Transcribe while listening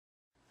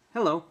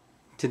Hello.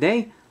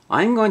 Today,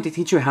 I'm going to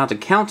teach you how to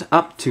count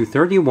up to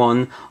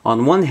 31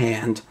 on one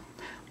hand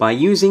by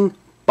using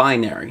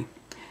binary.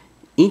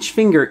 Each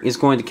finger is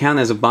going to count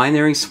as a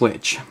binary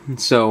switch.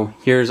 So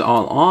here's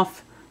all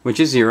off,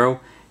 which is 0.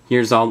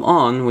 Here's all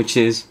on, which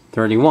is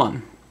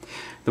 31.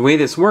 The way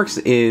this works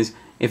is,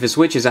 if a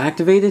switch is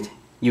activated,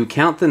 you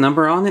count the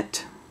number on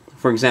it,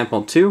 for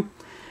example 2,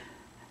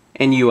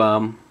 and you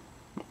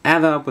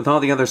add up with all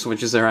the other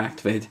switches that are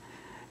activated.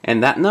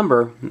 And that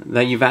number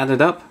that you've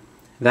added up,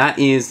 that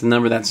is the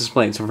number that's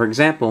displayed. So for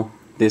example,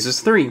 this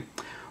is 3.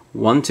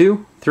 1,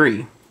 2,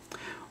 3.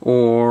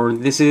 Or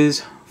this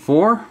is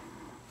 4,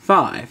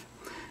 5.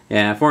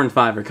 Yeah, 4 and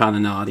 5 are kind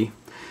of naughty.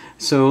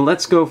 So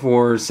let's go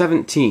for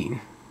 17.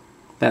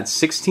 That's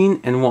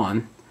 16 and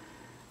 1.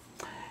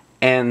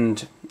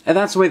 And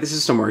that's the way the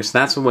system works.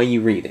 That's the way you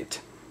read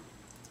it.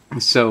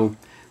 So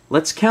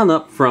let's count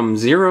up from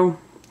 0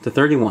 to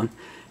 31.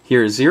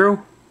 Here is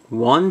 0,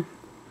 1,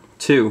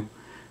 2,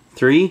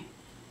 3,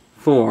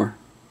 4,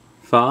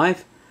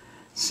 5,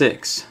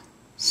 6,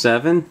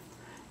 7,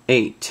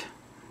 8,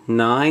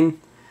 9,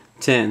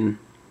 10,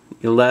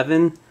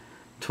 11,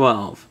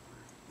 12,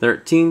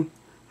 13,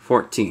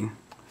 14,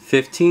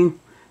 15,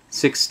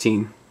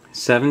 16,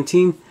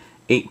 17,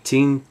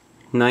 18,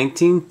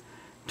 19,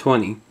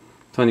 20,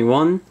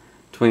 21,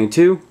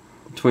 22,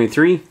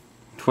 23,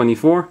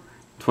 24,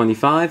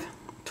 25,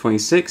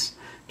 26,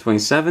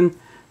 27,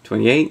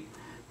 28,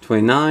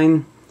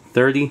 29,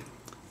 30,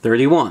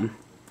 31.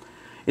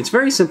 It's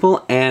very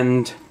simple,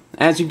 and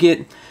as you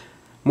get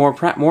more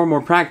and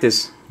more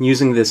practice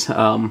using this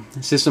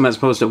system as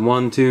opposed to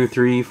 1, 2,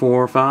 3,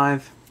 4,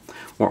 5,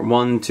 or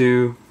 1,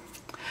 2...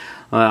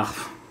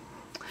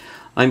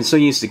 I'm so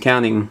used to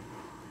counting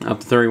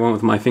up to 31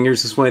 with my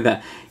fingers this way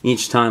that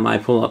each time I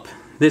pull up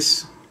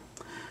the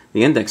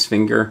index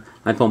finger,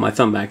 I pull my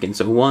thumb back in.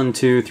 So 1,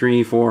 2,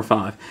 3, 4,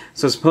 5.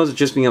 So as opposed to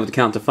just being able to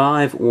count to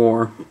 5,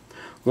 or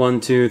 1,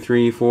 2,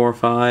 3, 4,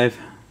 5,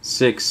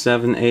 6,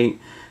 7, 8,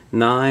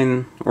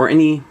 9, or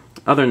any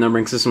other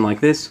numbering system like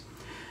this,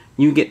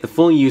 you get the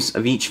full use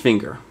of each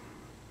finger.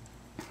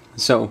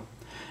 So,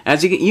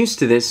 as you get used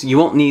to this, you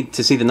won't need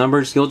to see the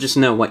numbers, you'll just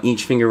know what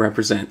each finger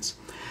represents.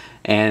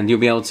 And you'll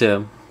be able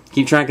to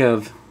keep track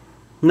of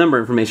number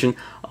information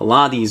a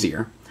lot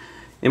easier.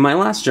 In my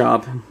last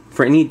job,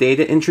 for any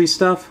data entry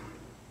stuff,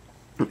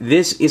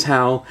 this is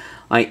how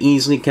I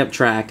easily kept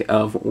track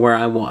of where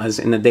I was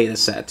in the data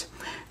set.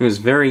 It was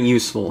very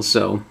useful,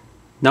 so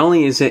not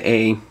only is it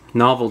a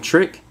novel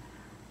trick,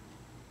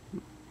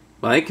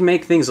 but it can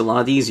make things a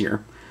lot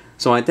easier.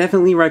 So I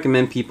definitely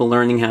recommend people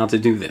learning how to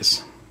do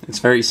this. It's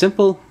very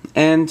simple,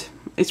 and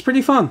it's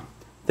pretty fun.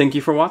 Thank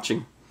you for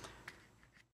watching.